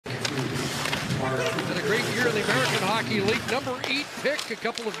Had a great year in the American Hockey League. Number 8 pick a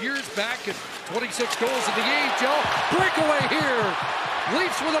couple of years back and 26 goals in the AHL. Breakaway here.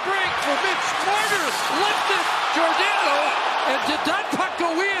 Leafs with a break for Mitch Marner. Lifted Giordano. And did that puck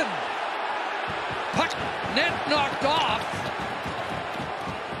go in? Puck net knocked off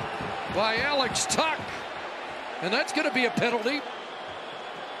by Alex Tuch. And that's going to be a penalty.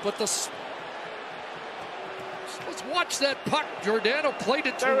 But let's watch that puck. Giordano played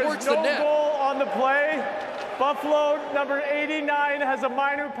it towards the net. There is no goal on the play. Buffalo, number 89, has a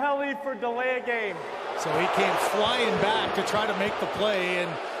minor penalty for delay a game. So he came flying back to try to make the play, and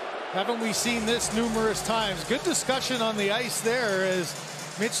haven't we seen this numerous times? Good discussion on the ice there as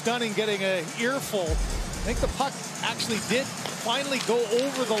Mitch Dunning getting an earful. I think the puck actually did finally go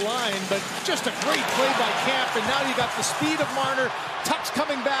over the line, but just a great play by Camp, and now you got the speed of Marner. Tuch's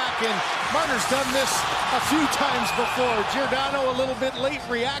coming back, and Marner's done this a few times before. Giordano a little bit late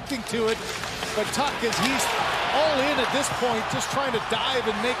reacting to it, but Tuch, as he's all in at this point, just trying to dive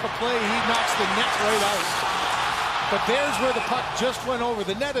and make a play, he knocks the net right out. But there's where the puck just went over.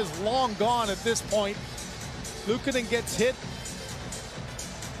 The net is long gone at this point. Luukkonen gets hit.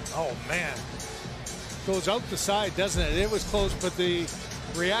 Oh, man. Goes out the side, doesn't it? It was close, but the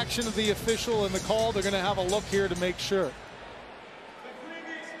reaction of the official and the call, they're going to have a look here to make sure. The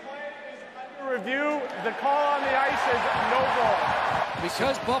previous play is under review. The call on the ice is no goal.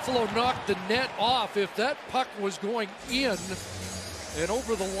 Because Buffalo knocked the net off, if that puck was going in and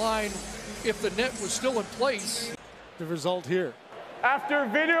over the line, if the net was still in place. The result here. After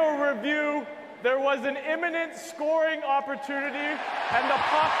video review, there was an imminent scoring opportunity, and the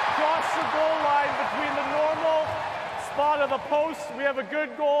puck crossed the goal line between the normal spot of the post. We have a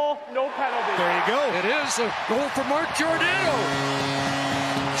good goal, no penalty. There you go. It is a goal for Mark Giordano.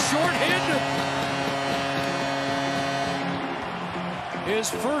 Shorthanded. His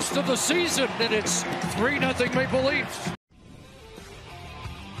first of the season, and it's 3-0 Maple Leafs.